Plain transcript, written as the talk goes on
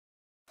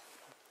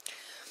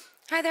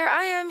Hi there,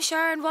 I am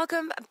Sharon.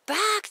 Welcome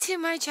back to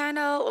my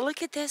channel.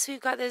 Look at this.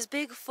 We've got this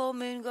big full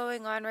moon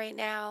going on right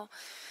now.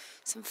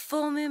 Some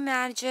full moon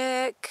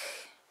magic.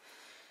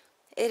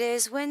 It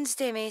is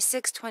Wednesday, May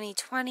 6,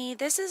 2020.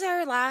 This is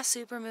our last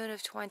super moon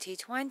of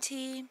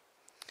 2020.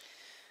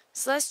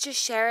 So let's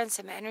just share in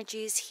some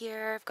energies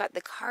here. I've got the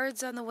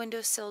cards on the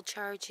windowsill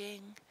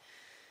charging.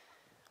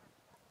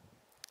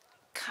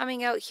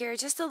 Coming out here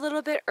just a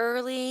little bit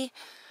early,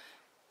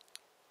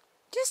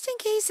 just in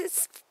case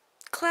it's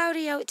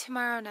cloudy out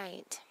tomorrow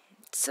night.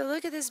 So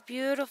look at this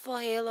beautiful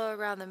halo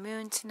around the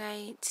moon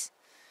tonight.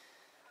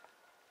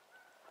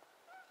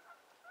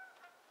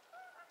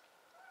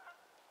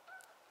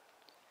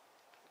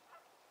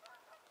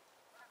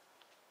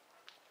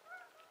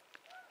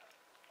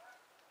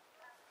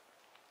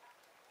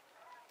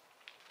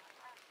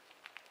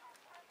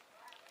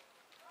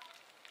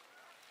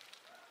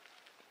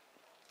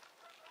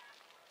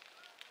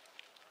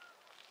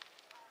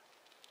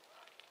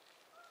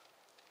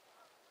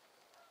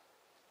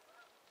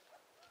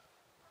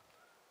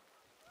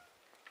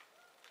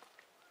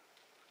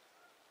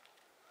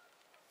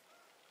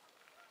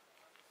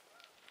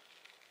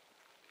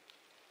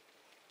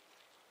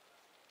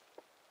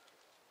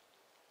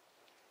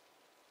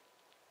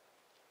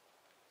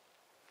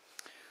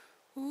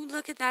 Ooh,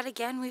 look at that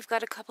again. We've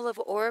got a couple of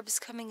orbs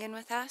coming in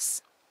with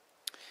us.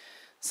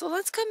 So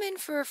let's come in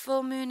for a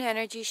full moon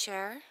energy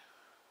share.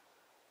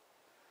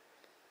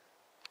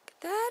 Look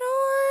at that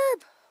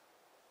orb.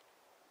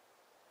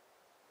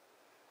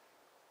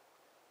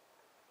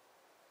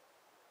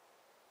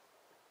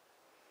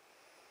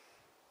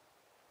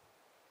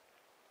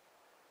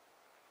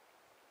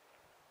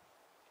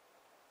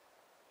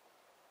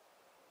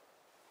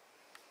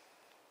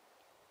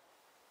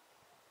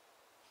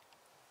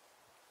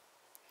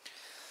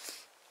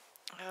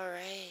 All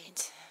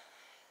right.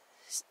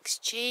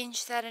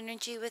 Exchange that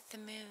energy with the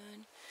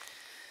moon.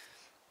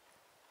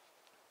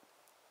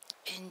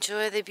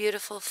 Enjoy the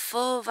beautiful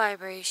full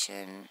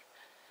vibration.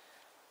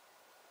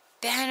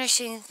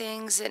 Banishing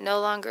things that no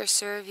longer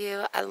serve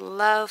you. I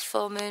love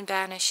full moon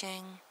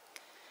banishing.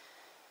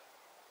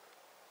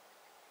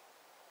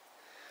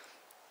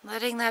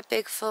 Letting that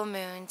big full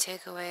moon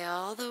take away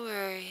all the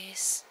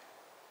worries.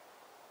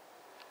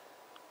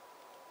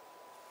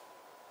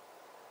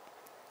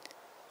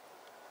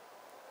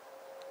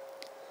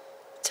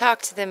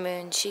 Talk to the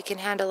moon. She can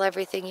handle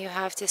everything you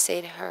have to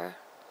say to her.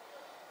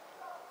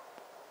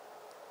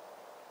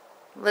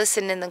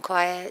 Listen in the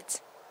quiet.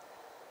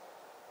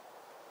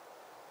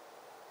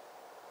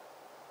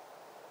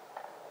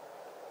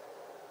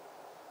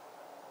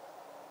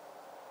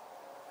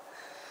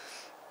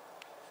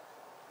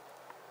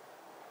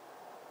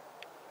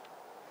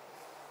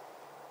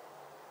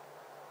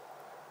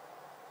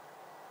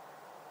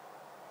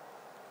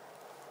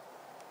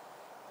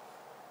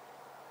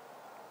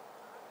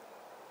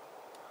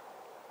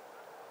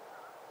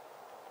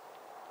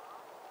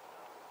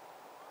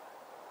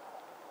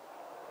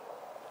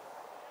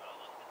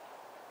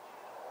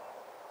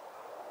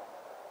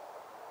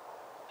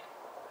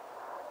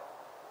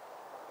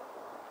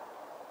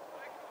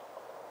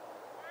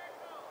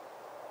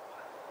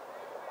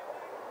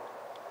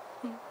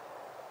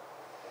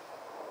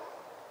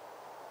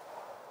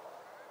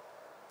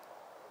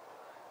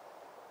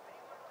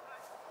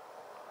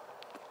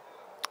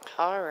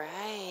 All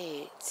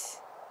right.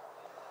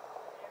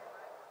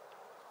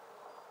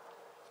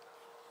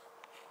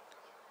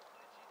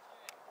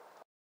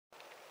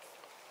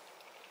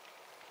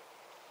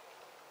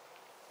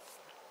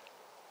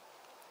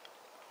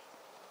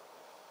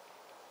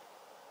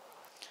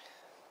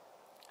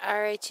 All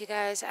right, you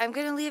guys. I'm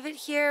going to leave it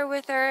here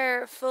with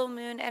our full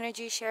moon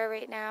energy share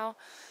right now.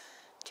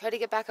 Try to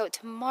get back out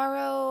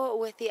tomorrow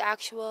with the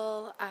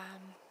actual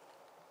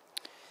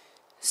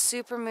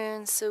super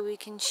moon so we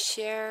can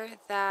share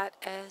that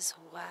as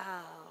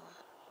well.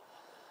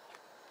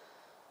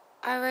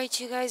 Alright,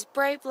 you guys,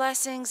 bright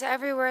blessings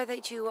everywhere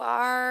that you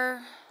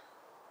are.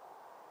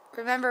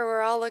 Remember,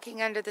 we're all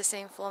looking under the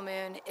same full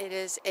moon. It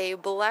is a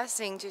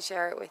blessing to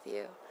share it with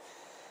you.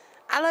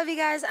 I love you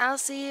guys. I'll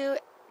see you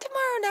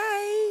tomorrow.